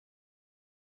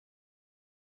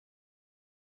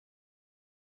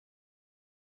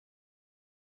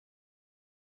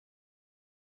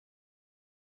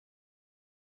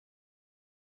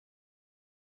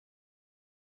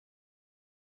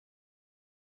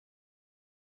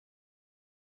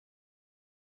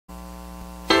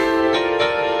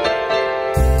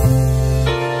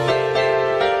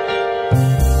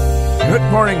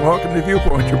morning. Welcome to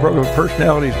Viewpoint, your program of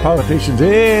personalities, politicians,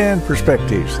 and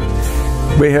perspectives.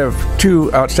 We have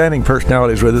two outstanding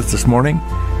personalities with us this morning,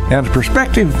 and a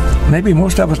perspective maybe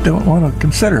most of us don't want to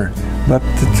consider, but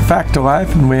it's a fact of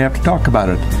life, and we have to talk about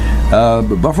it.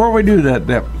 But before we do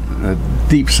that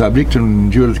deep subject,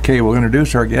 and Judith Kay will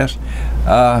introduce our guest,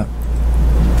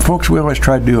 folks, we always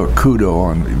try to do a kudo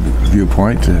on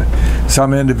Viewpoint.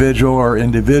 Some individual or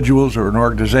individuals or an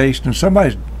organization, and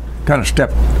somebody's kind of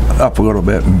stepped up a little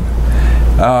bit. And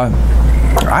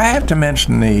I have to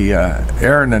mention the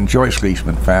Aaron and Joyce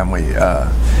Leisman family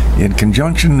in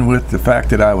conjunction with the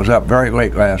fact that I was up very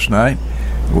late last night.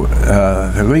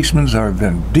 The Leismans have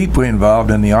been deeply involved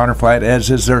in the honor flight,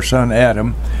 as is their son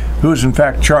Adam, who is in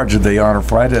fact charged of the honor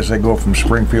flight as they go from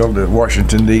Springfield to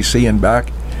Washington, D.C. and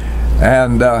back.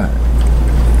 And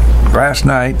last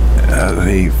night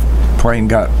the plane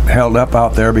got held up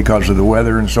out there because of the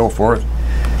weather and so forth.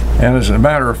 And as a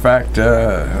matter of fact,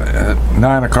 at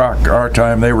 9 o'clock our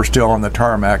time, they were still on the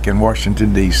tarmac in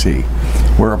Washington, D.C.,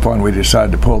 whereupon we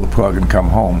decided to pull the plug and come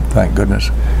home, thank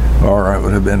goodness, or it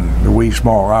would have been the wee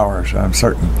small hours, I'm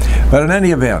certain. But in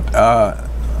any event,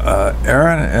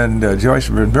 Aaron and Joyce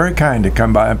have been very kind to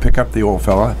come by and pick up the old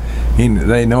fella.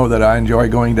 They know that I enjoy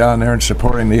going down there and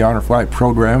supporting the honor flight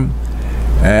program.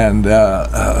 And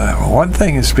one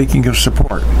thing is, speaking of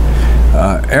support,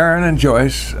 Aaron and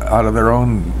Joyce, out of their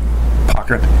own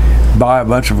pocket, buy a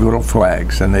bunch of little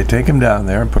flags, and they take them down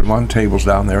there and put them on tables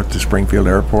down there at the Springfield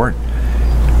airport.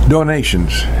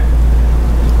 Donations,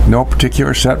 no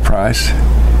particular set price,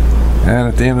 and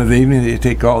at the end of the evening they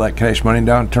take all that cash money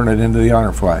down and turn it into the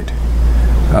honor flight.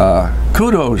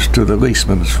 Kudos to the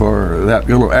Leismans for that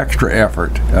little extra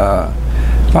effort.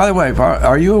 By the way,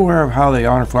 are you aware of how the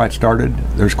honor flight started?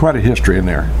 There's quite a history in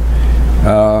there.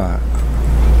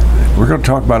 We're going to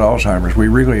talk about Alzheimer's. We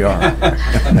really are.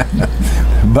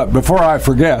 But before I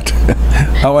forget,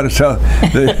 I want to tell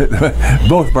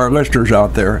both of our listeners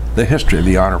out there the history of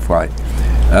the honor flight.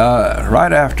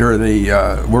 Right after the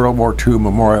World War II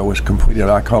memorial was completed,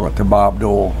 I call it the Bob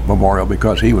Dole Memorial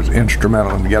because he was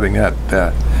instrumental in getting that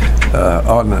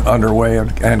underway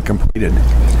and completed.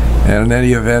 And in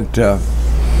any event,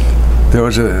 there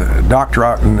was a doctor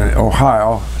out in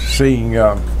Ohio seeing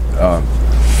a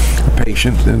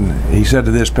patient, and he said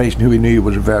to this patient, who he knew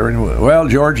was a veteran, "Well,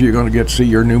 George, you're going to get to see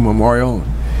your new memorial."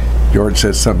 George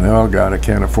said something, "Oh God, I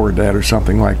can't afford that," or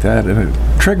something like that, and it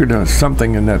triggered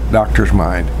something in that doctor's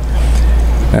mind.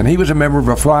 And he was a member of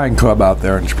a flying club out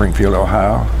there in Springfield,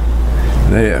 Ohio.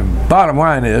 The bottom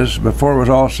line is, before it was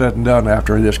all said and done,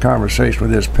 after this conversation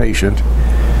with this patient,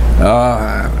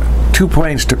 2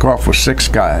 planes took off with 6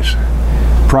 guys,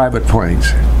 private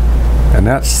planes. And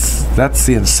that's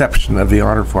the inception of the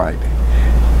honor flight.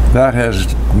 That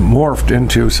has morphed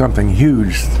into something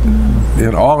huge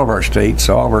in all of our states,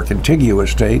 all of our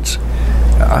contiguous states.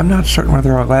 I'm not certain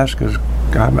whether Alaska's,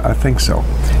 I think so.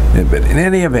 But in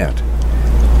any event,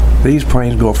 these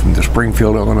planes go from the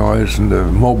Springfield, Illinois, and the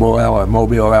Mobile,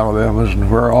 Alabama, and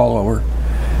we're all over.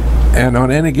 And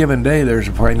on any given day, there's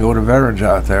a plane go to veterans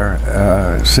out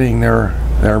there seeing their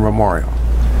memorial.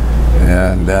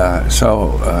 And it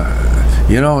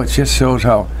just shows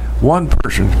how one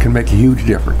person can make a huge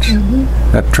difference.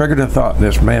 That triggered a thought in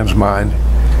this man's mind,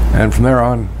 and from there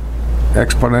on,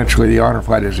 exponentially, the honor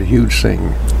flight is a huge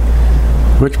thing.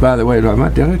 Which, by the way,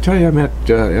 did I tell you I met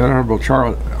Honorable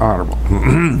Charles? Did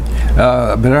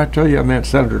I tell you I met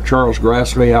Senator Charles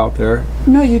Grassley out there?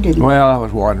 No, you didn't. Well, I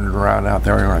was wandering around out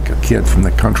there like a kid from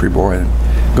the country boy, and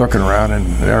looking around,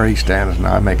 and there he stands, and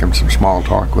I making some small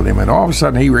talk with him, and all of a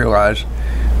sudden he realized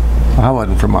I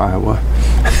wasn't from Iowa.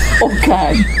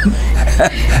 Okay.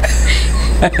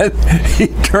 And he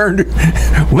turned,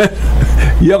 went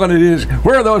yelling at his,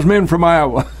 "Where are those men from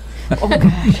Iowa?" Oh,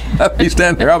 God. He's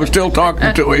standing there. I was still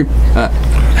talking to him.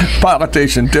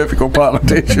 Politician, typical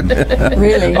politician.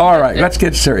 Really? All right, let's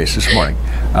get serious this morning.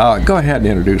 Go ahead and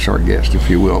introduce our guest, if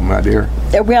you will, my dear.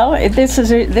 Well, this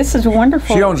is a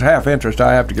wonderful. She owns half interest.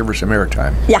 I have to give her some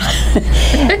airtime. Yeah.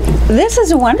 This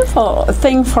is a wonderful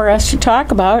thing for us to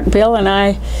talk about, Bill and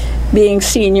I being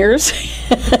seniors.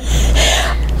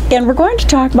 And we're going to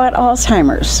talk about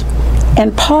Alzheimer's.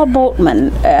 And Paul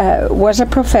Boatman was a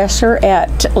professor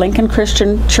at Lincoln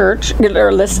Christian Church,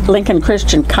 or Lincoln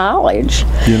Christian College,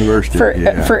 University,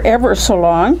 for ever so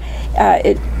long.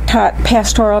 It taught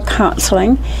pastoral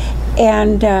counseling,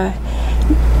 and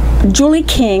Julie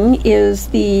King is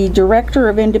the Director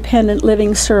of Independent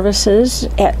Living Services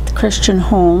at Christian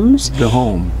Homes. The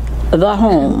home. The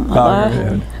home.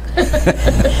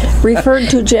 referred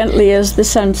to gently as the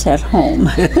sunset home.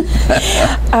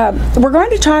 We're going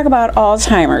to talk about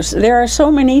Alzheimer's. There are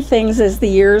so many things as the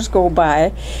years go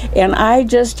by, and I,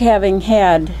 just having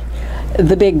had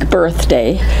the big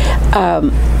birthday,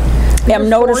 am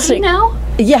noticing 40 now?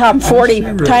 Yeah, I'm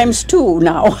 40 times 2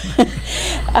 now.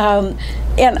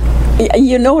 And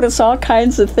you notice all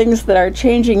kinds of things that are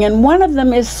changing, and one of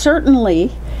them is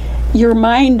certainly your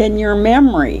mind and your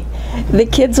memory. The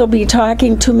kids will be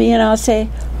talking to me and I'll say,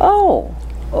 "Oh,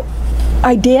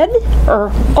 I did?" or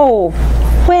 "Oh,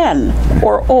 when?"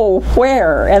 or "Oh,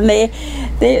 where?" And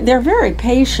they're very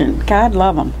patient. God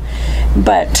love them.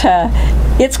 But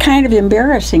it's kind of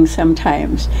embarrassing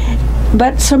sometimes.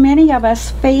 But so many of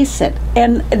us face it.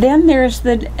 And then there's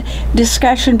the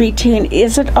discussion between,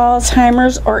 is it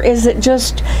Alzheimer's or is it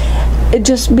just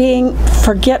being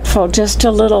forgetful, just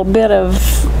a little bit of,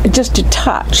 just a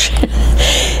touch?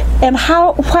 And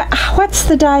what's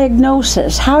the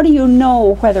diagnosis? How do you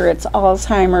know whether it's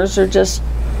Alzheimer's or just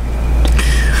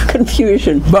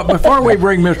confusion? But before we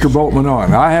bring Mr. Boatman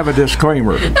on, I have a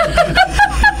disclaimer.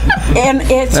 And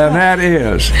that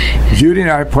is, Judy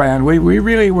and I plan, we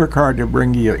really work hard to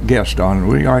bring you a guest on.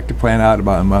 We like to plan out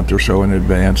about a month or so in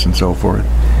advance and so forth.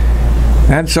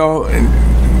 And so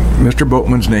Mr.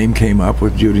 Boatman's name came up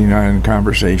with Judy and I in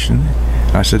conversation.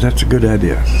 I said, that's a good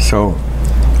idea. So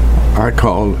I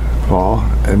called Paul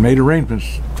and made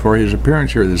arrangements for his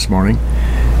appearance here this morning.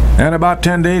 And about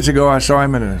 10 days ago, I saw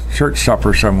him at a church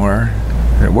supper somewhere.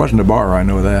 It wasn't a bar, I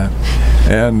know that.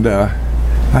 And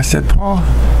I said, "Paul,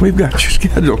 we've got you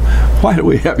scheduled. Why do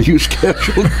we have you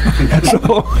scheduled?"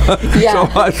 So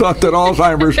I thought that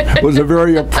Alzheimer's was a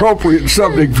very appropriate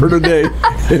subject for today,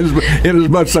 in as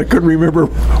much as I couldn't remember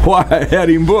why I had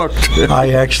him booked.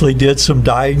 I actually did some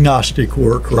diagnostic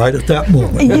work right at that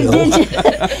moment. Did you?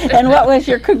 And what was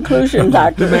your conclusion,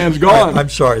 Doctor? The man's gone. I'm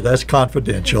sorry, that's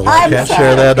confidential. I can't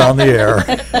share that on the air.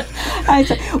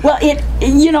 Well,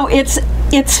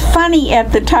 it's funny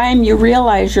at the time you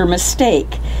realize your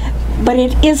mistake, but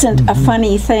it isn't a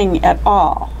funny thing at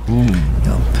all.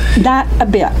 Not a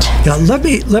bit. Now,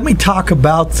 let me talk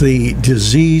about the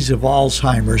disease of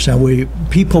Alzheimer's. Now,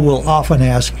 people will often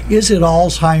ask, is it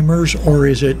Alzheimer's or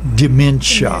is it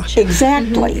dementia?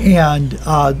 Exactly. And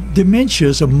dementia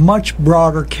is a much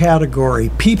broader category.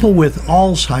 People with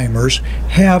Alzheimer's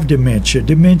have dementia.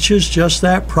 Dementia is just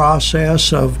that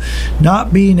process of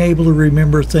not being able to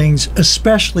remember things,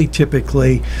 especially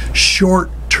typically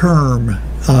short-term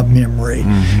memory.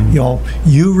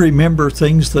 You remember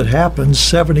things that happened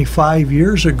 75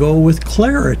 years ago with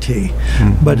clarity,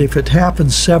 but if it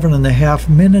happened 7.5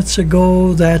 minutes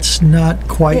ago, that's not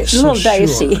quite so sure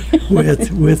dicey.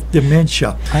 with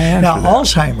dementia. Now,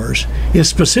 Alzheimer's is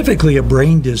specifically a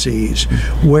brain disease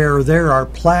where there are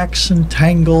plaques and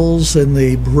tangles in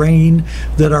the brain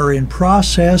that are in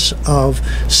process of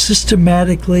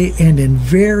systematically and in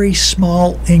very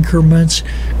small increments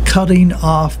cutting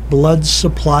off blood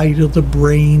supply to the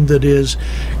brain that is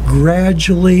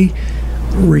gradually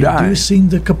reducing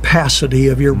the capacity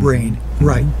of your brain.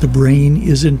 Right, the brain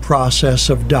is in process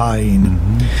of dying.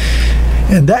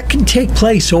 And that can take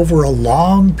place over a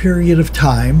long period of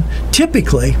time.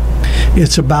 Typically,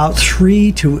 it's about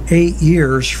 3 to 8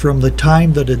 years from the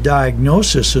time that a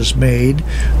diagnosis is made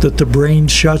that the brain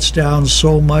shuts down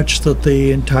so much that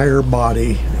the entire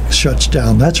body shuts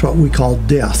down. That's what we call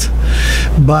death.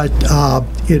 But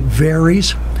it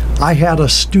varies. I had a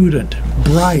student,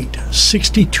 bright,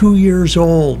 62 years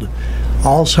old.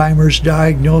 Alzheimer's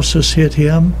diagnosis hit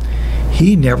him.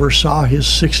 He never saw his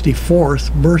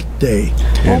 64th birthday.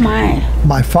 Oh my.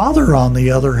 My father, on the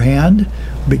other hand,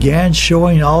 began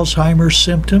showing Alzheimer's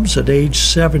symptoms at age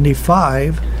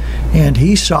 75, and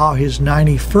he saw his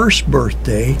 91st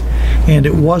birthday, and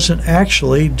it wasn't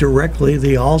actually directly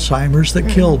the Alzheimer's that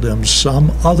killed him.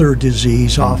 Some other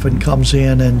disease often comes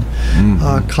in and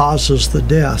causes the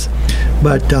death.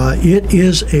 But it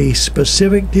is a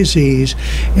specific disease,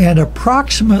 and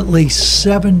approximately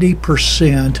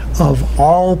 70% of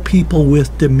all people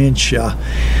with dementia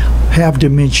have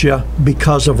dementia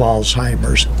because of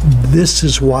Alzheimer's. This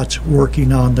is what's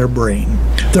working on their brain.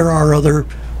 There are other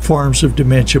forms of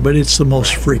dementia, but it's the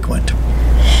most frequent.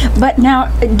 But now,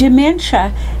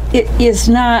 dementia, it is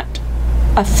not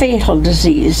a fatal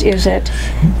disease, is it?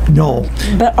 No.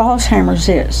 But Alzheimer's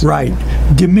is. Right.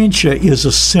 Dementia is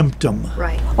a symptom.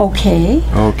 Right. Okay.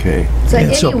 So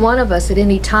any one of us at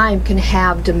any time can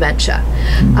have dementia.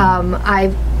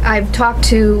 I've talked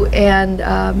to and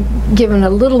given a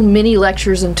little mini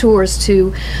lectures and tours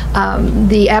to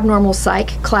the abnormal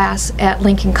psych class at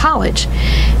Lincoln College,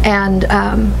 and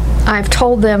I've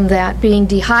told them that being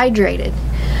dehydrated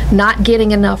not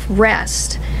getting enough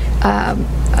rest,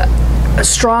 a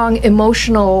strong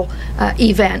emotional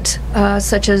event,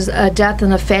 such as a death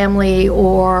in a family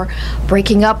or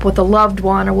breaking up with a loved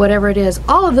one or whatever it is,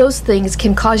 all of those things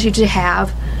can cause you to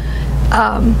have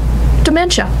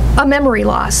dementia, a memory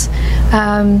loss.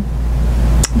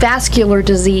 Vascular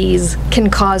disease can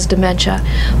cause dementia.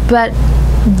 But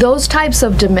those types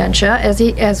of dementia,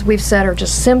 as we've said, are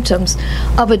just symptoms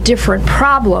of a different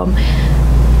problem.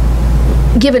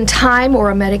 Given time or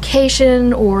a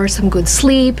medication or some good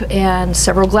sleep and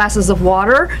several glasses of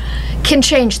water can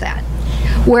change that.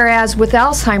 Whereas with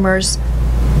Alzheimer's,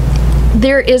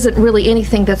 there isn't really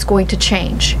anything that's going to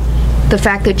change. The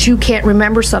fact that you can't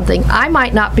remember something, I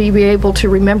might not be able to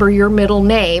remember your middle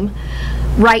name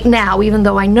right now, even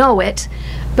though I know it,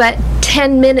 but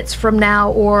 10 minutes from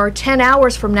now or 10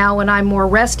 hours from now when I'm more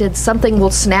rested, something will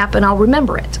snap and I'll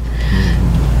remember it.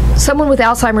 Someone with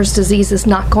Alzheimer's disease is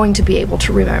not going to be able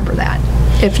to remember that.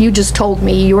 If you just told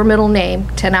me your middle name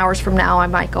 10 hours from now, I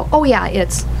might go, oh yeah,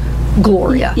 it's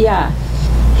Gloria. Yeah.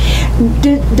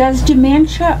 Does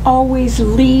dementia always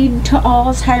lead to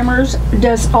Alzheimer's?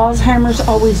 Does Alzheimer's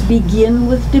always begin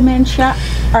with dementia?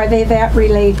 Are they that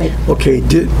related? Okay,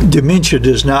 dementia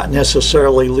does not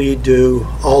necessarily lead to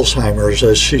Alzheimer's,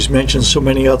 as she's mentioned so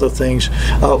many other things.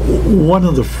 One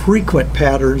of the frequent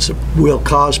patterns that will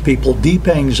cause people deep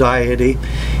anxiety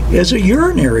is a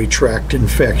urinary tract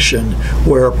infection,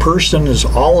 where a person is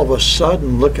all of a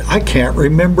sudden, look, I can't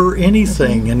remember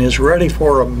anything, and is ready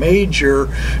for a major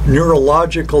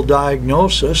neurological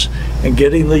diagnosis, and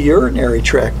getting the urinary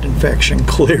tract infection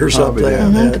clears up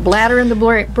that. The bladder and the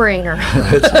brain are.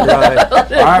 That's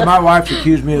right. My wife's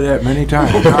accused me of that many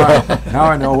times. Now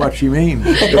I know what she means.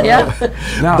 Yeah.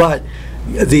 Now, But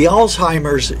the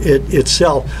Alzheimer's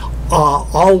itself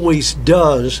always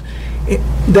does.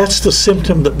 That's the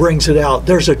symptom that brings it out.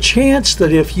 There's a chance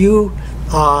that if you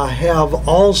have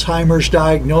Alzheimer's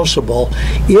diagnosable,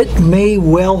 it may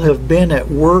well have been at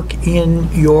work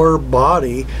in your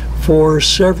body for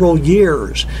several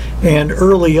years, and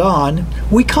early on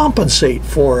we compensate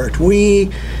for it. We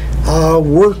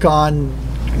work on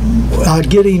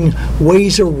getting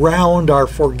ways around our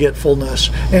forgetfulness,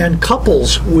 and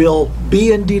couples will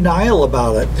be in denial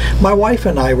about it. My wife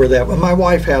and I were that. My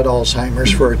wife had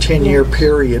Alzheimer's for a 10-year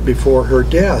period before her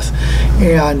death,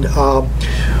 and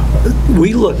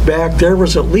we look back, there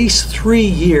was at least 3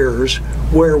 years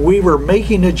where we were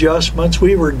making adjustments,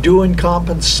 we were doing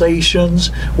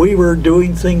compensations, we were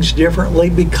doing things differently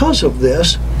because of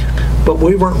this, but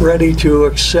we weren't ready to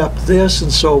accept this,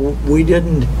 and so we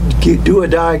didn't do a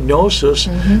diagnosis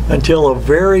until a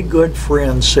very good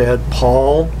friend said,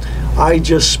 Paul, I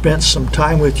just spent some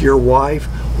time with your wife.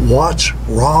 What's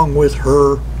wrong with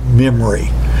her memory?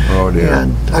 oh dear.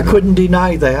 And I couldn't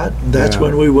deny that. That's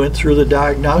when we went through the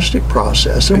diagnostic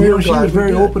process. And And we you know, were she glad was we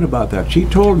very did. open about that. She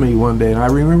told me one day, and I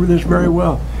remember this very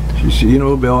well. She said, "You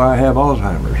know, Bill, I have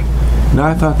Alzheimer's." Now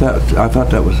I thought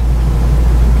that was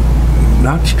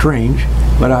not strange,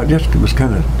 but I just was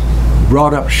kind of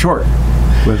brought up short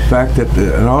with the fact that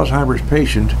an Alzheimer's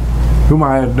patient, whom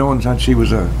I had known since she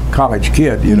was a college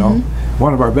kid, you know,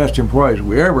 one of our best employees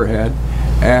we ever had,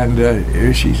 and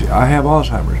she said, "I have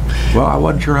Alzheimer's." Well, I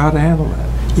wasn't sure how to handle that.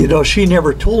 You know, she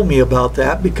never told me about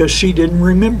that because she didn't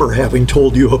remember having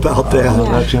told you about that. Oh,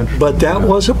 that's interesting. But that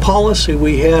was a policy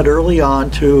we had early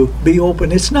on to be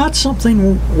open. It's not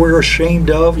something we're ashamed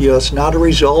of. You know, it's not a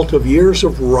result of years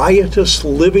of riotous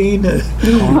living.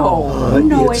 No, it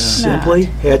it's simply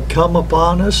had come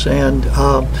upon us, and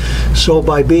so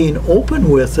by being open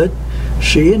with it,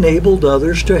 she enabled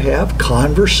others to have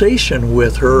conversation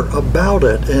with her about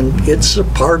it, and it's a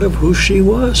part of who she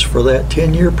was for that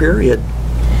 10-year period.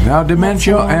 Now,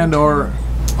 dementia and or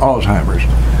Alzheimer's,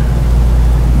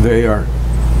 they're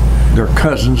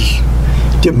cousins.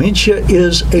 Dementia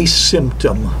is a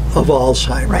symptom of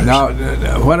Alzheimer's. Now,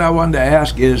 what I wanted to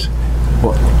ask is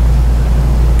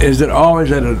it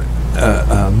always at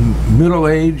a middle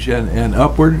age and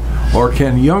upward, or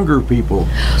can younger people,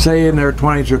 say in their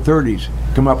 20s or 30s,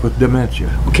 come up with dementia?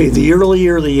 Okay, the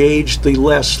earlier the age, the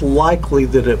less likely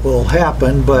that it will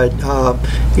happen, but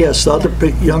yes,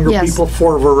 younger people,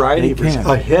 for a variety of reasons.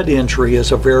 A head injury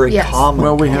is a very common.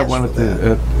 Well, we have one at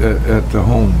the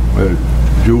home,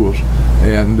 Jules,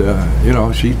 and you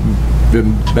know, she's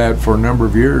been bad for a number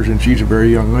of years, and she's a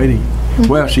very young lady.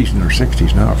 Well, she's in her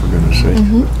 60s now, for goodness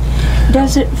sake.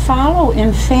 Does it follow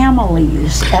in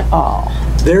families at all?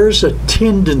 There's a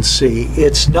tendency.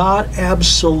 It's not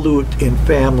absolute in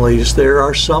families. There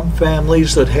are some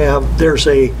families that there's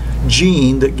a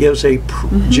gene that gives a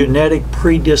genetic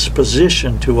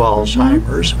predisposition to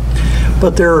Alzheimer's.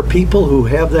 But there are people who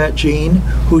have that gene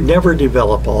who never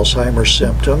develop Alzheimer's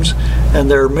symptoms, and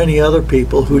there are many other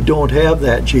people who don't have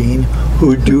that gene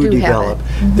who do develop.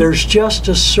 There's just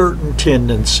a certain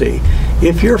tendency.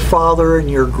 If your father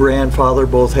and your grandfather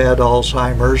both had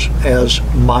Alzheimer's, as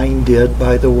mine did,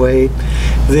 by the way,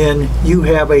 then you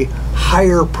have a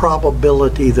higher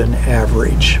probability than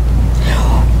average.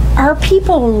 Are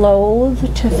people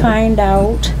loath to find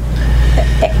out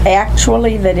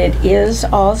actually that it is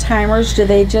Alzheimer's? Do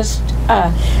they just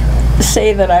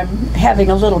say that I'm having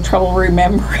a little trouble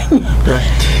remembering?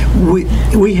 Right.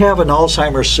 We have an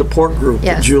Alzheimer's support group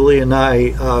that Julie and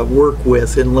I work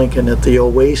with in Lincoln at the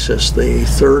Oasis, the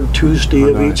third Tuesday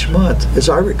of each month. As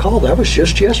I recall, that was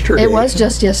just yesterday. It was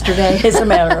just yesterday. As a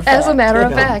matter of fact. As a matter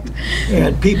of fact.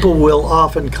 And people will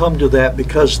often come to that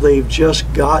because they've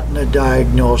just gotten a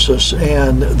diagnosis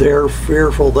and they're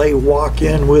fearful. They walk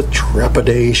in with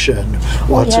trepidation.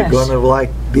 What's it going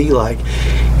to be like?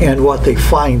 And what they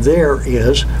find there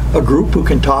is a group who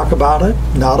can talk about it,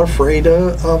 not afraid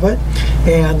of it,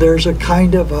 and there's a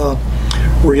kind of a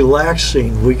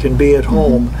relaxing, we can be at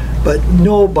home, but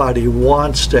nobody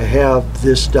wants to have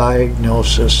this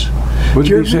diagnosis. Would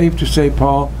it be safe to say,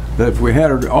 Paul, that if we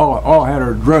had all had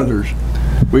our druthers,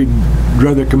 we'd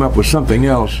rather come up with something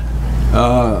else,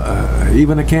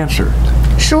 even a cancer?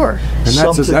 Sure. And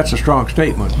that's a strong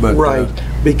statement, but right,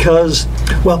 because,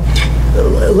 well,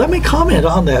 let me comment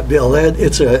on that, Bill.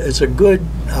 It's a good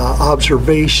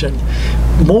observation.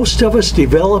 Most of us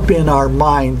develop in our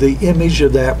mind the image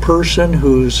of that person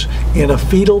who's in a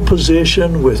fetal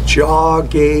position with jaw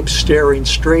agape, staring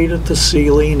straight at the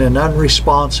ceiling and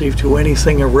unresponsive to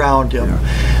anything around him.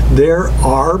 There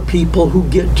are people who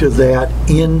get to that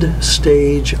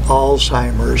end-stage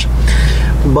Alzheimer's,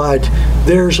 but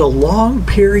there's a long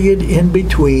period in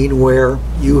between where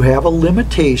you have a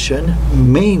limitation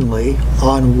mainly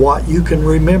on what you can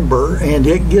remember, and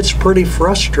it gets pretty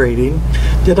frustrating.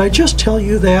 Did I just tell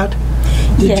you that?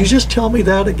 Did you just tell me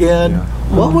that again?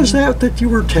 What was that you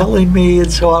were telling me?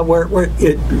 And so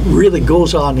it really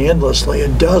goes on endlessly,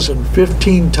 12,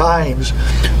 15 times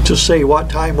to say what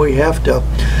time we have to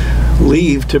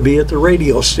leave to be at the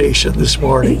radio station this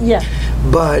morning.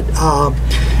 But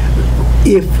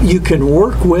if you can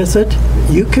work with it,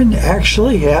 you can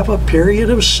actually have a period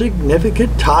of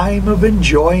significant time of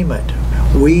enjoyment.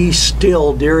 We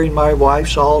still, during my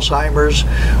wife's Alzheimer's,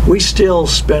 we still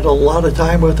spent a lot of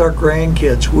time with our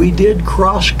grandkids. We did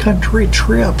cross-country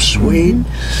trips. We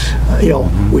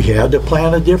had to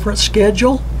plan a different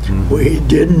schedule. We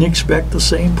didn't expect the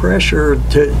same pressure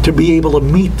to be able to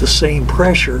meet the same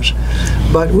pressures,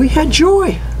 but we had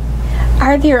joy.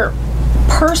 Are there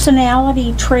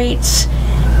personality traits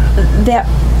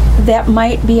that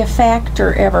might be a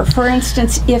factor ever? For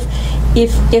instance, if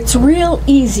it's real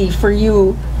easy for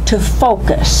you to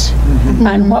focus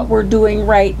on what we're doing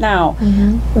right now,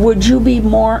 would you be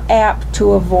more apt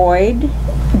to avoid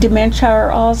dementia or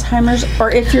Alzheimer's? Or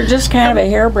if you're just kind of a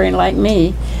harebrain like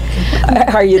me,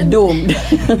 are you doomed?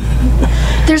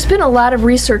 There's been a lot of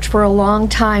research for a long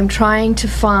time trying to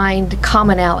find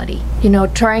commonality,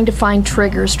 trying to find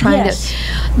triggers,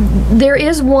 there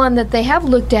is one that they have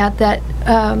looked at that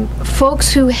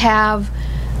folks who have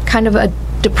kind of a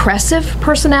depressive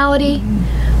personality,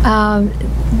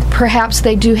 perhaps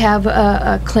they do have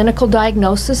a clinical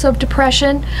diagnosis of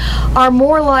depression, are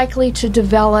more likely to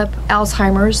develop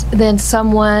Alzheimer's than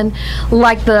someone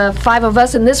like the 5 of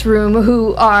us in this room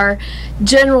who are,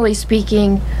 generally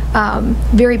speaking,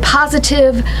 very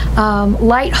positive,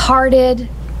 lighthearted,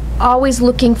 always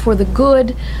looking for the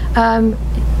good.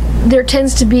 There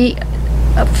tends to be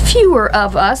fewer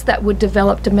of us that would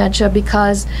develop dementia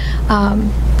because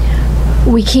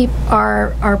we keep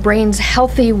our brains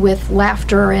healthy with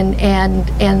laughter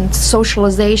and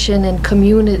socialization and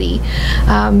community.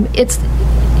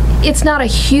 It's not a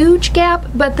huge gap,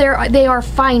 but they are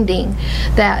finding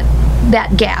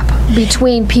that gap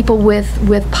between people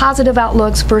with positive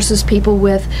outlooks versus people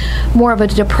with more of a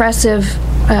depressive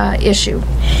issue.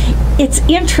 It's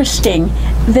interesting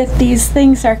that these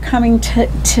things are coming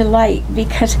to light,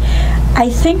 because I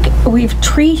think we've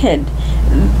treated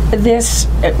this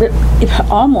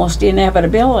almost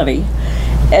inevitability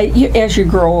as you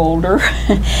grow older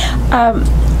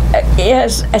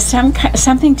as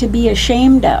something to be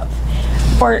ashamed of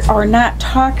or not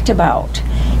talked about,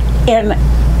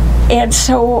 and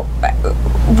so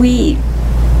we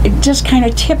just kind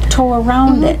of tiptoe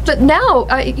around it. But now,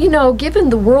 you know, given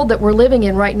the world that we're living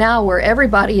in right now, where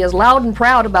everybody is loud and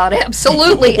proud about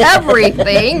absolutely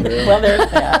everything, Well, there's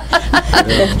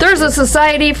that. there's a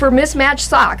society for mismatched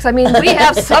socks. I mean, we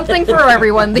have something for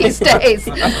everyone these days.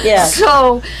 Yeah.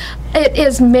 So it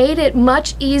has made it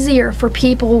much easier for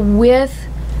people with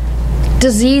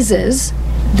diseases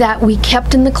that we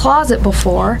kept in the closet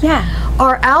before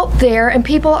are out there, and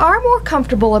people are more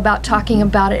comfortable about talking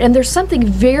about it, and there's something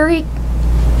very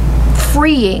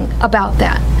freeing about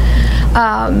that.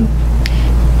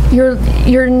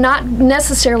 You're not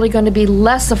necessarily going to be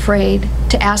less afraid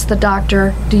to ask the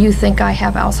doctor, do you think I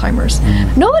have Alzheimer's?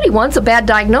 Nobody wants a bad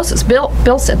diagnosis.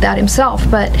 Bill said that himself,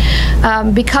 but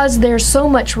because there's so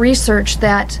much research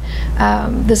that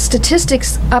the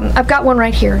statistics, I've got one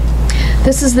right here.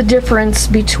 This is the difference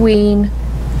between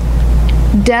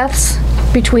deaths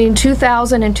between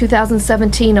 2000 and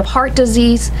 2017 of heart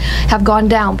disease have gone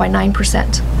down by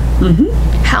 9%.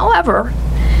 However,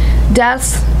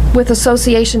 deaths with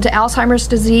association to Alzheimer's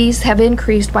disease have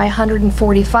increased by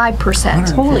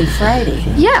 145%. Holy Friday.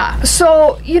 Yeah,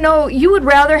 so, you know, you would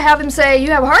rather have him say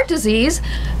you have heart disease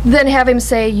than have him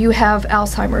say you have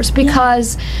Alzheimer's,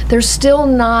 because there's still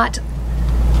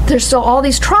all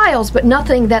these trials, but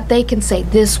nothing that they can say,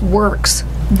 this works,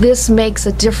 this makes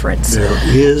a difference. There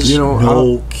is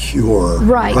no cure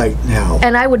right now.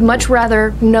 And I would much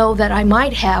rather know that I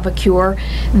might have a cure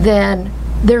than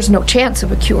there's no chance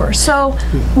of a cure. So,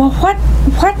 well,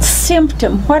 what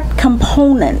symptom, what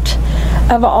component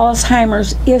of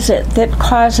Alzheimer's is it that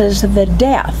causes the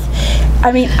death?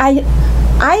 I mean,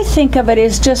 I think of it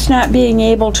as just not being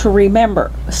able to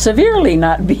remember, severely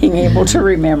not being able to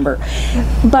remember.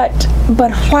 But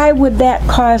why would that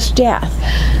cause death?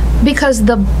 Because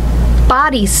the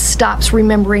body stops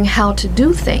remembering how to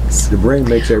do things. The brain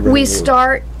makes everything We work.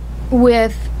 start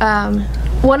with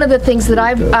one of the things that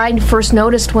I first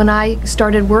noticed when I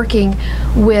started working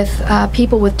with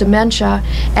people with dementia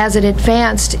as it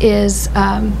advanced is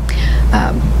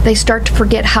they start to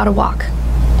forget how to walk.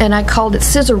 And I called it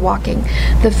scissor walking.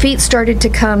 The feet started to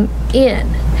come in,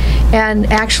 and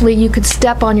actually you could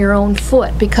step on your own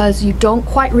foot because you don't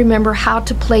quite remember how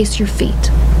to place your feet.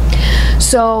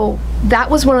 So that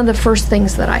was one of the first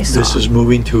things that I saw. This is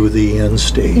moving to the end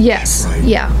stage. Yes, right?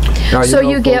 yeah. Now, So you know,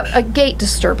 you get folks, a gait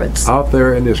disturbance. out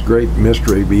there in this great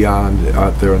mystery beyond,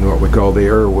 out there in what we call the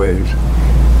airwaves,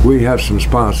 we have some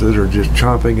sponsors that are just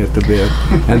chomping at the bit,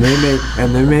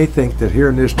 and they may think that here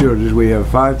in this studio we have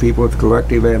 5 people with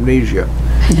collective amnesia,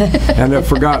 and they've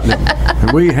forgotten it.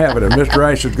 And we have it, and Mr.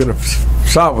 Rice is going to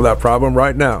solve that problem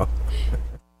right now.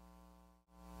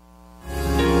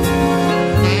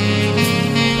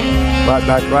 Right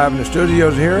back live in the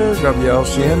studios here,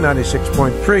 WLCN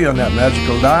 96.3 on that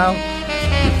magical dial.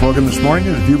 The program this morning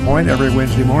is Viewpoint every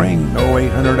Wednesday morning,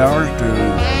 0800 hours to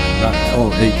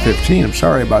 8:15. I'm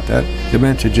sorry about that.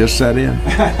 Dementia just set in.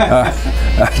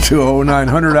 To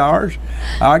 0900 hours.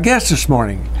 Our guest this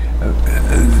morning,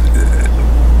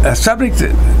 a subject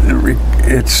that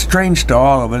it's strange to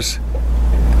all of us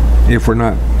if we're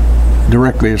not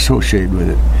directly associated with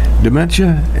it.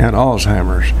 Dementia and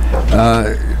Alzheimer's.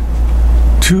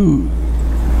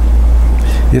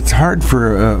 It's hard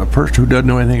for a person who doesn't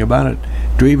know anything about it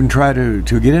to even try to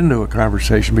get into a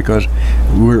conversation because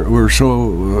we're so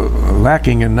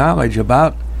lacking in knowledge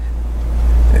about.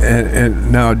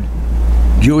 And now,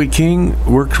 Judy King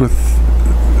works with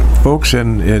folks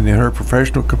in her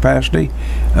professional capacity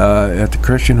at the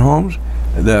Christian homes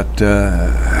that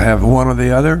have one or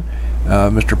the other.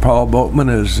 Mr. Paul Boatman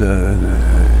is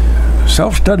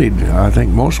self-studied, I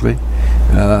think, mostly.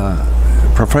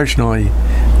 Professionally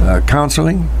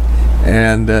counseling,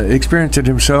 and experienced it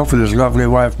himself with his lovely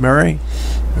wife Mary,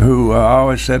 who I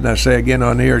always said, and I say again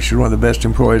on the air, she's one of the best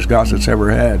employees Gossett's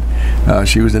ever had.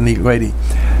 She was a neat lady.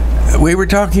 We were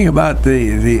talking about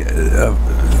the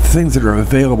things that are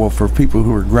available for people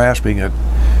who are grasping at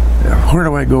where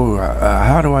do I go?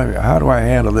 How do I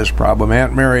handle this problem?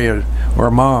 Aunt Mary or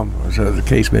Mom, as the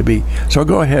case may be. So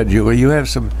go ahead, Julie. You have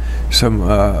some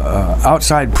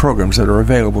outside programs that are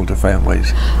available to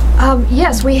families.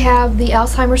 Yes, we have the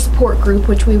Alzheimer's Support Group,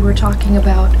 which we were talking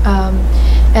about,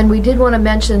 and we did want to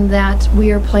mention that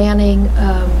we are planning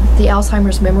the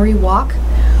Alzheimer's Memory Walk,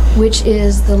 which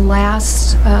is the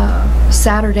last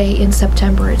Saturday in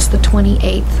September. It's the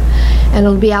 28th. and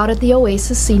it'll be out at the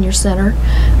Oasis Senior Center.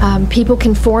 People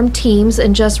can form teams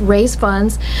and just raise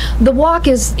funds. The walk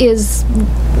is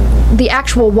the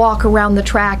actual walk around the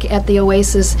track at the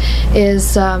Oasis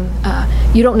is,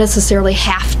 you don't necessarily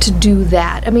have to do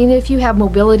that. I mean, if you have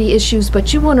mobility issues,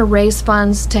 but you want to raise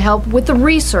funds to help with the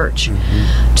research,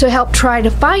 to help try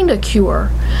to find a cure,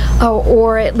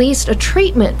 or at least a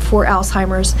treatment for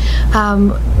Alzheimer's.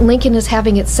 Lincoln is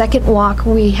having its second walk.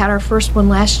 We had our first one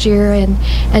last year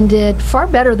and did far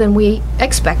better than we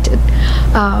expected.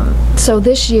 So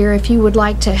this year, if you would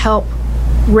like to help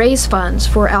raise funds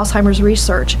for Alzheimer's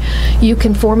research, you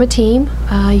can form a team.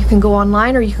 You can go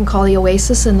online, or you can call the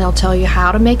Oasis and they'll tell you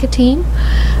how to make a team.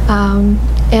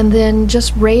 And then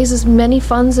just raise as many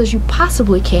funds as you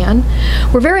possibly can.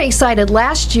 We're very excited.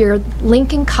 Last year,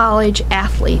 Lincoln College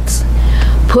athletes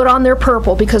put on their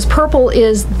purple, because purple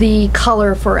is the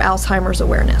color for Alzheimer's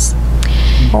awareness.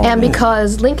 And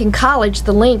because Lincoln College,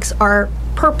 the Lynx, are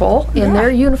purple in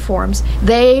their uniforms,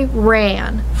 they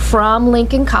ran from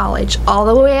Lincoln College all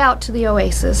the way out to the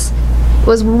Oasis. It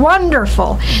was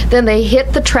wonderful. Then they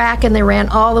hit the track and they ran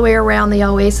all the way around the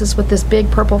Oasis with this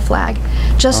big purple flag,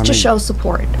 just to show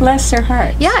support. Bless their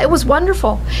hearts. Yeah, it was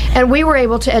wonderful. And we were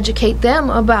able to educate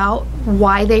them about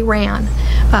why they ran,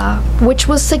 which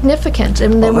was significant.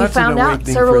 And then we found out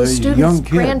several of the students'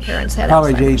 grandparents had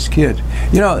Alzheimer's. College-aged kids.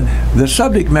 You know, the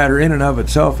subject matter in and of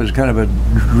itself is kind of a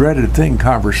dreaded thing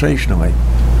conversationally,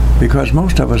 because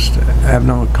most of us have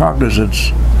no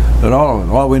cognizance at all.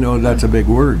 All we know is that's a big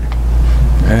word.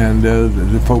 And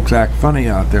the folks act funny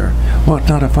out there. Well, it's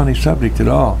not a funny subject at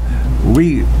all.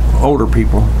 We older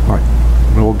people, like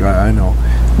an old guy I know,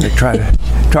 they try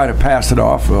to pass it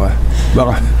off. Well,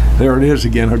 there it is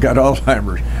again. I've got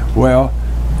Alzheimer's. Well,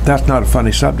 that's not a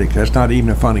funny subject. That's not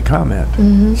even a funny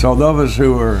comment. So those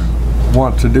who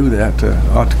want to do that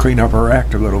ought to clean up our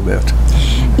act a little bit.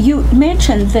 You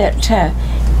mentioned that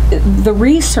the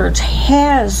research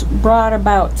has brought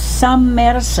about some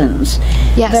medicines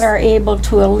that are able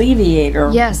to alleviate or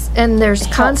and there's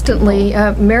constantly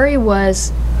Mary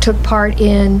took part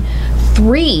in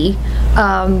 3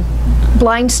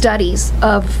 blind studies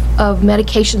of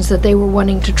medications that they were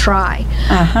wanting to try.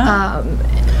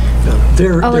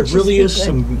 There really is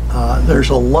some, there's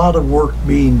a lot of work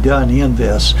being done in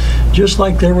this, just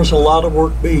like there was a lot of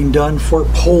work being done for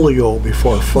polio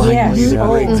before finally the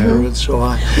breakthrough and so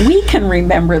on. We can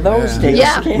remember those days.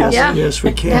 Yes,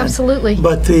 we can. Absolutely.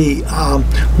 But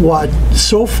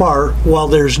so far, while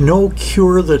there's no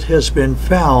cure that has been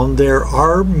found, there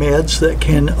are meds that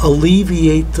can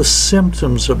alleviate the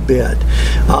symptoms a bit.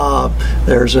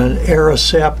 There's an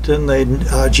Aricept and the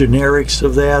generics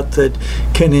of that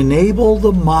can enable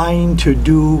the mind to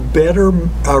do better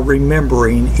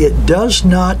remembering. It does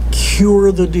not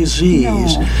cure the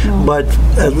disease, but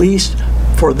at least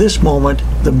for this moment,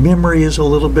 the memory is a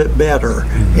little bit better.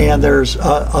 And there's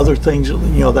other things,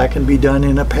 that can be done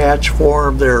in a patch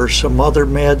form. There are some other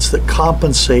meds that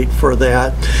compensate for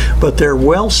that, but they're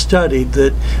well studied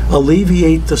that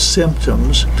alleviate the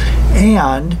symptoms.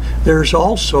 And there's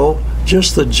also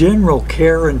just the general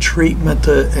care and treatment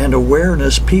and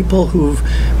awareness. People who've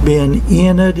been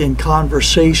in it, in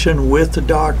conversation with the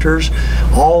doctors,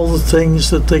 all the things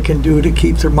that they can do to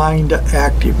keep their mind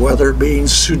active, whether it being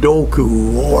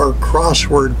Sudoku or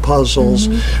crossword puzzles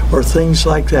or things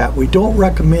like that. We don't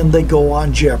recommend they go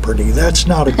on Jeopardy. That's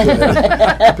not a good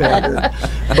pattern.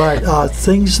 But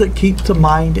things that keep the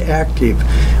mind active,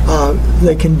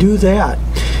 they can do that.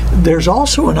 There's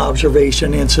also an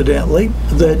observation, incidentally,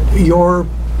 that your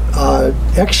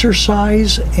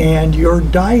exercise and your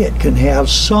diet can have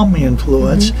some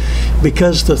influence,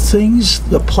 because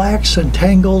the plaques and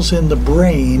tangles in the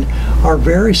brain are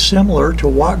very similar to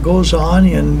what goes on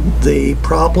in the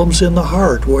problems in the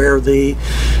heart, where the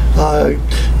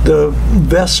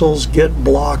vessels get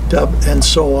blocked up and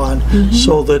so on.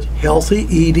 So that healthy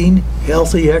eating,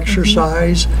 healthy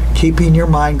exercise, keeping your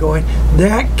mind going,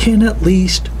 that can at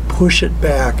least push it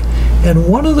back. And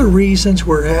one of the reasons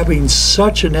we're having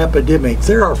such an epidemic,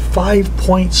 there are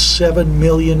 5.7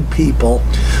 million people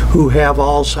who have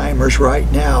Alzheimer's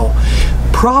right now.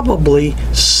 Probably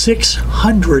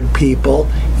 600 people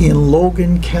in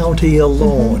Logan County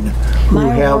alone who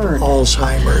have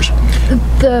Alzheimer's.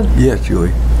 Yes,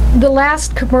 Julie. The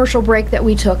last commercial break that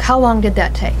we took, how long did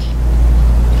that take?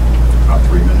 About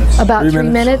 3 minutes. About 3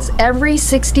 minutes. Every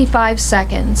 65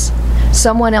 seconds,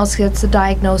 someone else gets a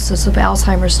diagnosis of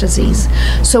Alzheimer's disease.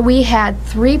 So we had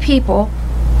 3 people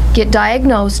get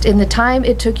diagnosed in the time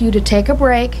it took you to take a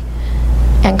break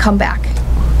and come back.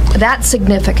 That's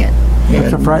significant.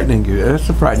 That's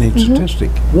a frightening statistic.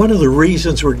 One of the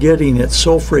reasons we're getting it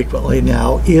so frequently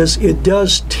now is it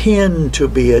does tend to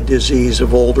be a disease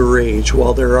of older age.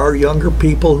 While there are younger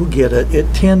people who get it,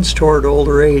 it tends toward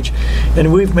older age.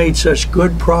 And we've made such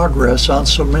good progress on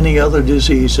so many other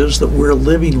diseases that we're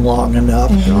living long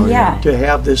enough to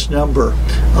have this number.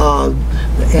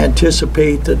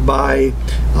 Anticipate that by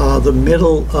the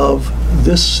middle of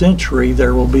this century,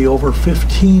 there will be over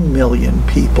 15 million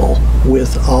people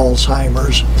with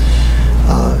Alzheimer's.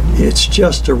 It's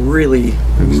just a really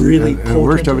potent. The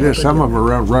worst of it is some of them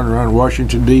are running around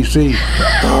Washington, D.C.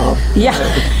 I'm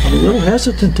a little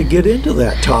hesitant to get into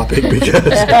that topic because,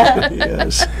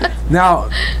 yes. Now,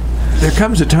 there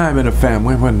comes a time in a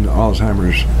family when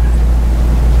Alzheimer's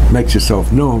makes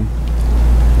itself known,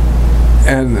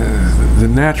 and the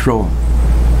natural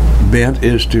bent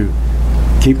is to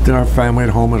keep our family at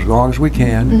home as long as we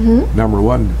can. Number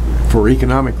one, for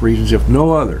economic reasons, if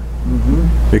no other,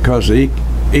 because the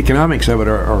economics of it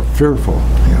are fearful,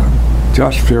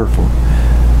 just fearful.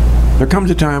 There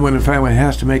comes a time when the family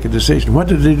has to make a decision. What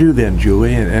do they do then,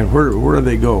 Julie, and where do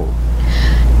they go?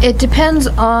 It depends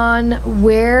on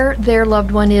where their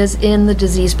loved one is in the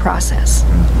disease process.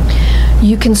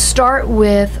 You can start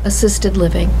with assisted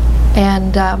living,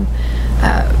 and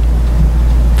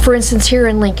for instance, here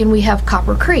in Lincoln, we have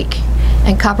Copper Creek,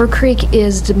 and Copper Creek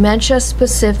is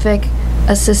dementia-specific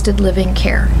assisted living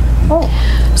care.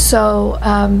 So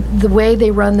the way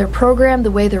they run their program,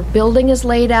 the way their building is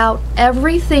laid out,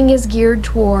 everything is geared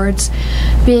towards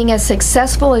being as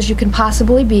successful as you can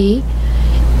possibly be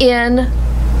and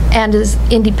as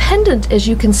independent as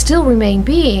you can still remain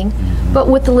being, but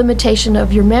with the limitation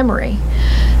of your memory.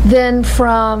 Then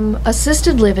from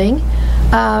assisted living,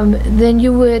 then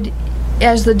you would,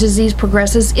 as the disease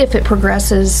progresses, if it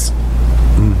progresses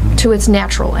to its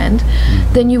natural end,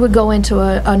 then you would go into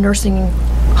a nursing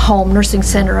home, nursing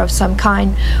center of some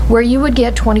kind, where you would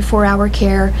get 24-hour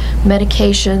care,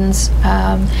 medications,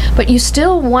 but you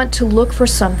still want to look for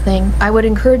something. I would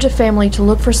encourage a family to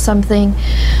look for something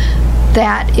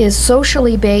that is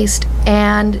socially based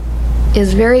and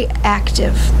is very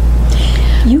active.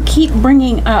 You keep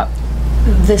bringing up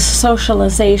this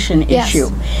socialization issue.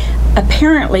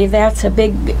 Apparently that's a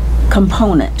big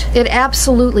component. It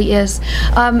absolutely is.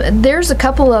 There's a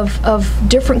couple of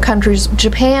different countries.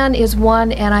 Japan is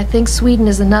one, and I think Sweden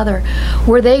is another,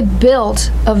 where they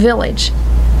built a village,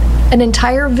 an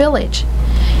entire village.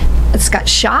 It's got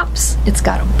shops, it's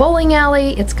got a bowling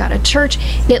alley, it's got a church.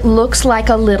 It looks like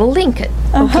a little Lincoln,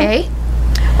 okay?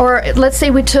 Or let's say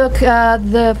we took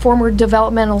the former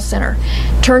developmental center,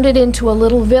 turned it into a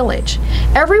little village.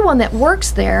 Everyone that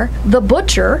works there, the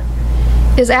butcher,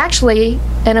 is actually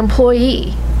an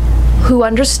employee who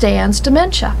understands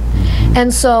dementia.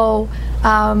 And so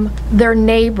their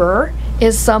neighbor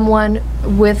is someone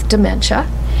with dementia,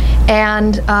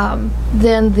 and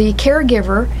then the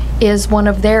caregiver is one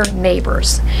of their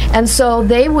neighbors. And so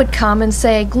they would come and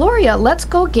say, Gloria, let's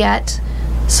go get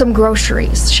some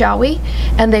groceries, shall we?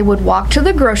 And they would walk to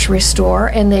the grocery store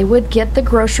and they would get the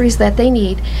groceries that they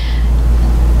need.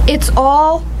 It's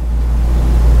all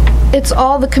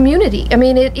the community. I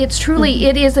mean, it's truly,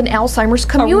 it is an Alzheimer's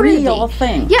community. A real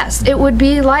thing. Yes, it would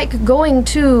be like going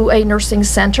to a nursing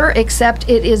center, except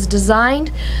it is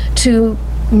designed to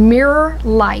mirror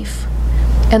life.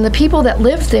 And the people that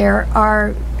live there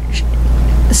are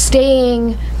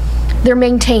they're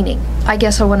maintaining, I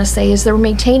guess I want to say, is they're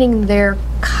maintaining their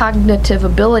cognitive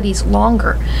abilities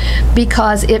longer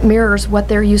because it mirrors what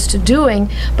they're used to doing,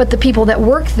 but the people that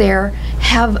work there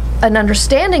have an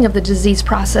understanding of the disease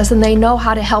process and they know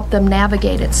how to help them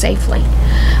navigate it safely.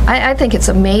 I think it's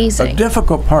amazing. A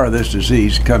difficult part of this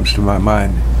disease comes to my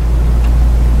mind.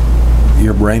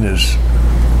 Your brain is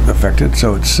affected,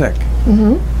 so it's sick.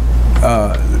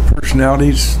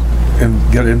 Personalities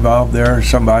get involved there.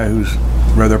 Somebody who's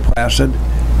rather placid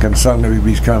can suddenly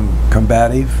become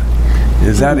combative.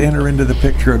 Does that enter into the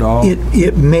picture at all?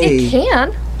 It may. It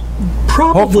can.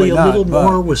 Probably a little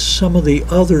more with some of the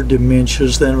other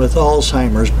dementias than with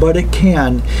Alzheimer's, but it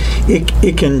can.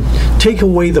 It can take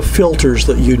away the filters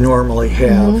that you normally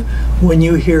have. When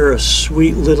you hear a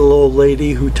sweet little old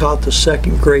lady who taught the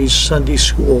second grade Sunday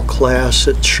school class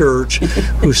at church,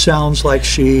 who sounds like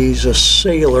she's a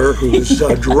sailor who's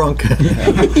drunken,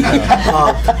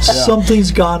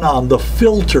 something's gone on. The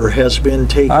filter has been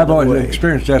taken away. I've always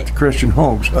experienced that at Christian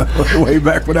homes, way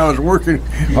back when I was working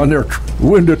on their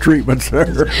window treatments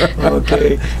there.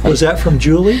 Okay. Was that from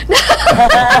Julie?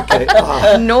 Okay.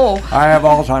 No. I have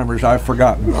Alzheimer's. I've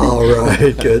forgotten. All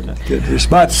right. Good response.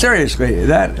 But seriously,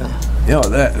 that's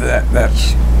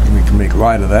we can make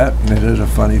light of that, and it is a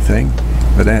funny thing.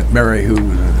 But Aunt Mary, who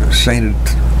sainted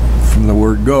from the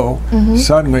word go,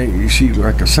 suddenly she's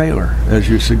like a sailor, as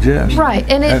you suggest. Right,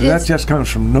 and that just comes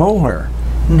from nowhere.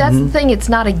 That's the thing, it's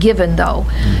not a given though.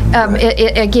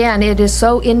 Again, it is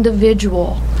so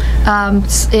individual.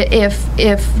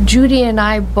 If Judy and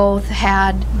I both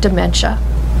had dementia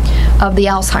of the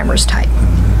Alzheimer's type,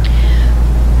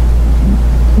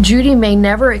 Judy may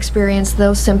never experience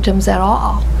those symptoms at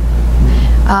all,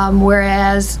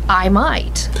 whereas I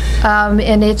might.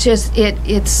 And it's just,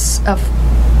 it's a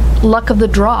luck of the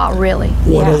draw, really.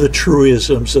 One of the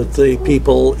truisms that the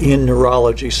people in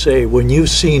neurology say, when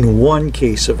you've seen one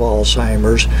case of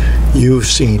Alzheimer's, you've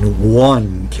seen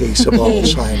one case of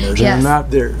Alzheimer's. Yes. And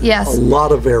not there. Yes. A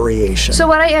lot of variation. So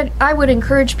what I would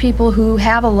encourage people who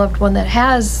have a loved one that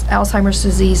has Alzheimer's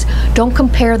disease, don't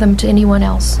compare them to anyone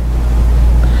else.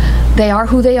 They are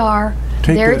who they are.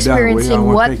 They're experiencing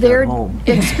what they're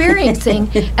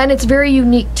experiencing, and it's very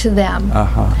unique to them.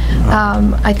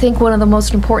 I think one of the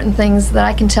most important things that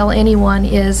I can tell anyone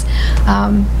is,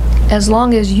 as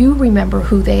long as you remember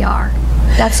who they are,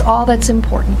 that's all that's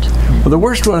important. Well, the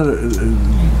worst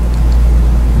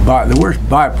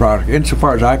byproduct,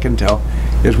 insofar as I can tell,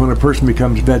 is when a person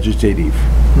becomes vegetative.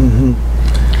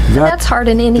 That's hard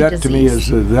in any disease. That to me is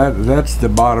that's the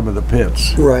bottom of the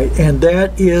pits. Right, and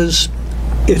that is,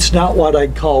 it's not what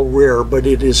I'd call rare, but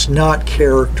it is not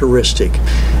characteristic.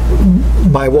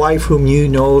 My wife, whom you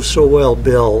know so well,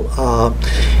 Bill,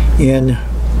 in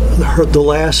the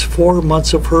last 4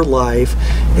 months of her life,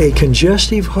 a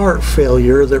congestive heart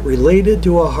failure that related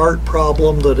to a heart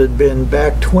problem that had been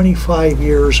back 25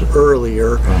 years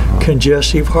earlier,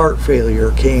 congestive heart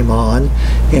failure came on,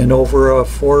 and over a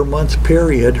 4-month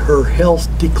period her health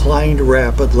declined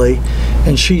rapidly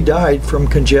and she died from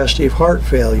congestive heart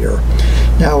failure.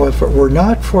 Now, if it were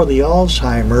not for the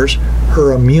Alzheimer's,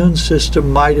 her immune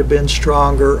system might have been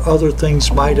stronger, other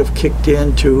things might have kicked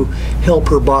in to help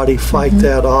her body fight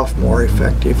that off more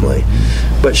effectively.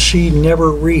 But she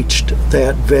never reached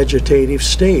that vegetative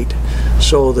state,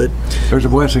 so that there's a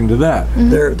blessing to that.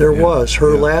 There was.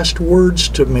 Her last words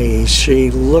to me,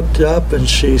 she looked up and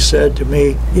she said to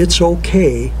me, "It's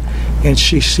okay." And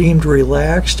she seemed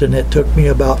relaxed, and it took me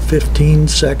about 15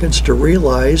 seconds to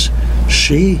realize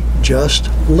she just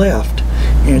left.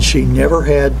 And she never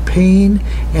had pain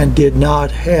and did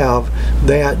not have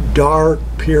that dark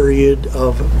period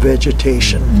of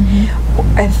vegetation.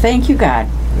 Thank you, God.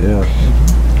 Yeah.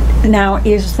 Now,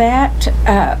 is that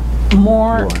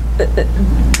more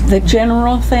the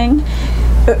general thing?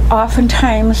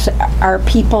 Oftentimes, are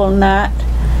people not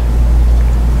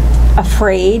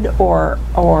afraid or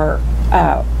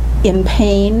in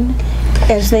pain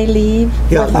as they leave?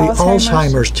 Yeah, with the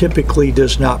Alzheimer's typically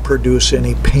does not produce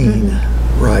any pain,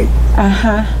 right?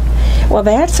 Well,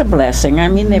 that's a blessing. I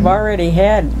mean, they've already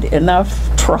had enough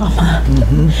trauma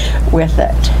with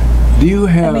it. Do you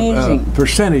have,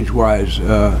 percentage-wise,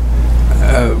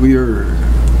 your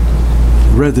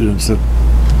residents at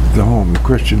the home, the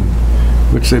Christian,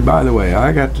 would say, by the way,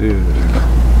 I got to,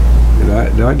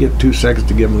 do I get 2 seconds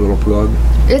to give them a little plug?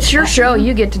 It's your show.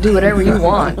 You get to do whatever you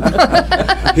want.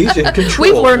 He's in control.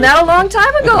 We've learned that a long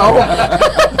time ago.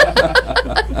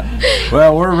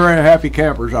 Well, we're very happy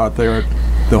campers out there at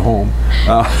the home.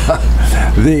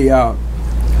 The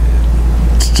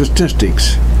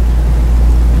statistics.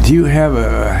 Do you have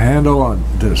a handle on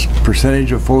the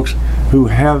percentage of folks who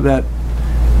have that,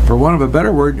 for want of a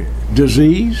better word,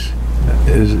 disease?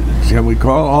 Can we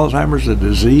call Alzheimer's a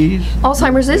disease?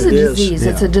 Alzheimer's is a disease.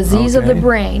 It's a disease of the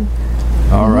brain.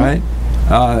 All right.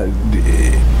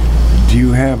 Do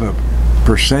you have a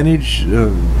percentage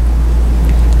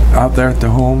out there at the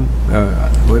home?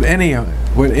 With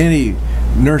any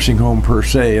nursing home per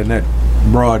se in that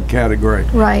broad category,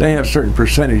 right? They have certain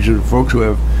percentage of folks who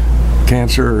have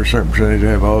cancer or a certain percentage who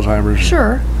have Alzheimer's.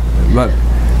 Sure. But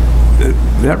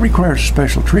that requires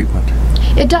special treatment.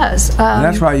 It does. And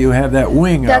that's why you have that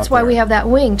wing. That's why we have that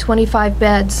wing, 25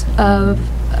 beds of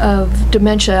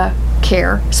dementia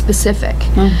care specific.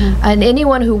 And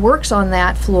anyone who works on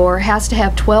that floor has to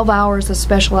have 12 hours of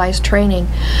specialized training.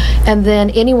 And then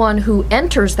anyone who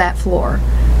enters that floor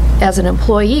as an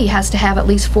employee has to have at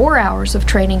least 4 hours of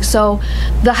training. So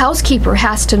the housekeeper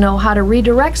has to know how to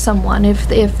redirect someone if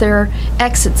they're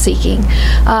exit seeking.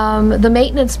 The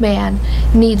maintenance man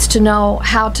needs to know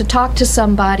how to talk to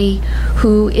somebody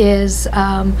who is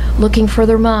looking for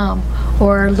their mom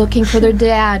or looking for their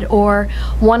dad or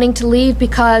wanting to leave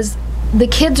because the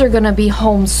kids are going to be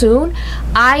home soon.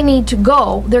 I need to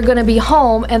go. They're going to be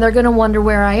home and they're going to wonder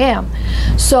where I am.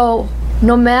 So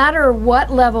no matter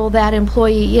what level that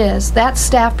employee is, that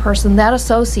staff person, that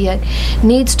associate,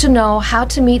 needs to know how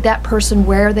to meet that person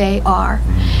where they are.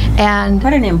 And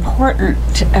what an important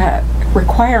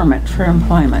requirement for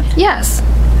employment. Yes.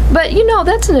 But you know,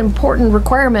 that's an important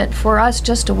requirement for us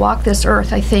just to walk this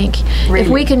earth, I think. Really? If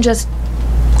we can just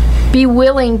be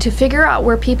willing to figure out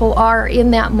where people are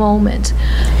in that moment.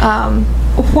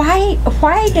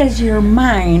 Why does your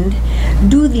mind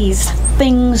do these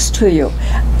things to you?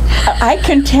 I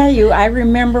can tell you, I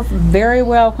remember very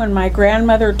well when my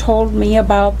grandmother told me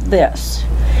about this.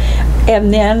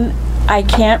 And then I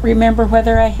can't remember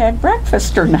whether I had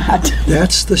breakfast or not.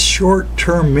 That's the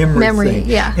short-term memory thing.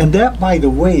 Yeah. And that, by the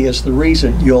way, is the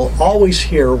reason you'll always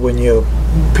hear when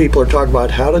people are talking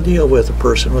about how to deal with a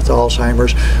person with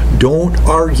Alzheimer's, don't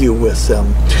argue with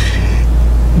them.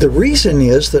 The reason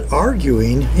is that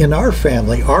arguing, in our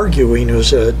family, arguing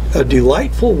is a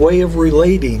delightful way of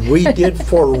relating. We did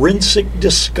forensic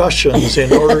discussions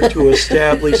in order to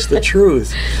establish the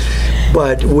truth.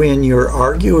 But when you're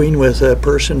arguing with a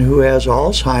person who has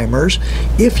Alzheimer's,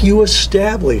 if you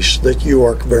establish that you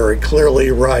are very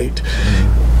clearly right,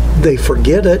 they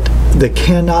forget it, they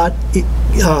cannot,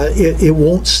 it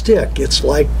won't stick. It's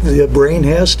like the brain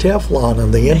has Teflon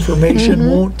and the information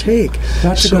won't take.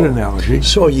 That's a good analogy.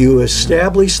 So you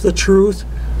establish the truth,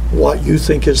 what you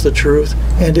think is the truth,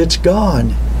 and it's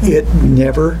gone. It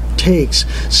never takes.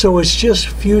 So it's just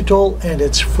futile and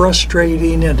it's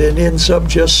frustrating and it ends up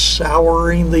just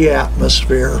souring the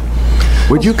atmosphere.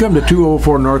 Would you come to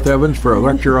 204 North Evans for a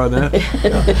lecture on that?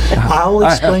 I'll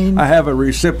explain. I have a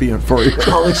recipient for you.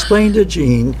 I'll explain to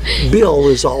Jean, Bill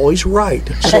is always right,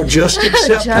 so just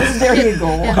accept it. There you go.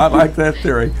 I like that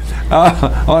theory.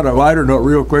 On a lighter note,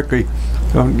 real quickly,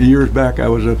 years back I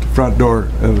was at the front door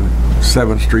of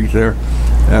 7th Street there,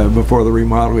 before the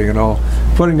remodeling and all,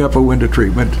 putting up a window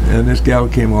treatment, and this gal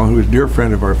came on who was a dear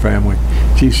friend of our family.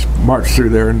 She marched through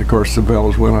there, and of course the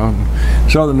bells went on.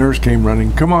 So the nurse came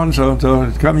running, come on,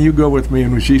 so-and-so, come, you go with me.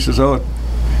 And she says, oh,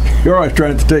 you're always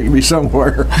trying to take me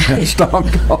somewhere, and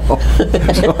stomped off.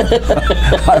 So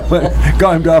I went,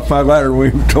 climbed off my ladder, and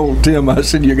we told Tim, I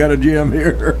said, you got a gym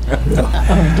here.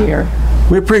 Oh dear.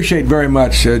 We appreciate very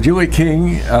much Julie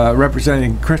King,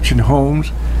 representing Christian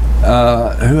Homes,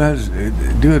 who has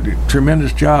do a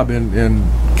tremendous job in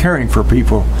caring for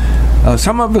people.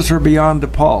 Some of us are beyond the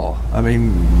pall. I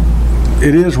mean,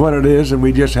 it is what it is, and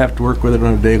we just have to work with it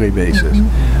on a daily basis.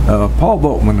 Paul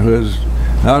Boatman, who is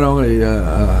not only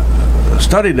a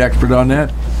studied expert on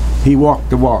that, he walked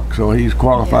the walk, so he's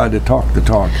qualified to talk the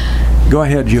talk. Go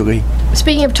ahead, Julie.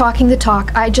 Speaking of talking the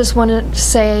talk, I just want to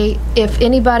say if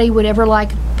anybody would ever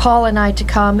like Paul and I to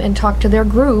come and talk to their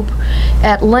group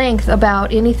at length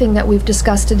about anything that we've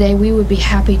discussed today, we would be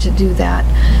happy to do that.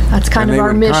 That's kind of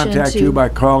our mission. And they would contact you by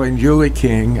calling Julie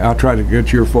King. I'll try to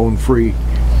get your phone free,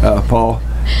 Paul,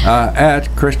 at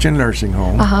Christian Nursing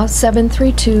Home.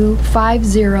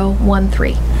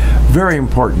 732-5013. Very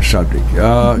important subject.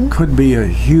 Could be a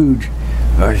huge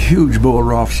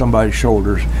boulder off somebody's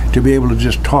shoulders to be able to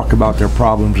just talk about their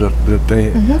problems that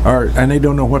they are, and they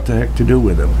don't know what the heck to do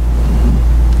with them.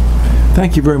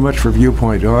 Thank you very much for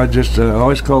Viewpoint. I just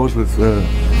always close with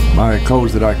my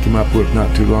close that I came up with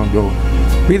not too long ago.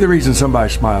 Be the reason somebody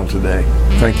smiles today.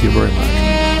 Thank you very much.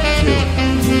 Thank you.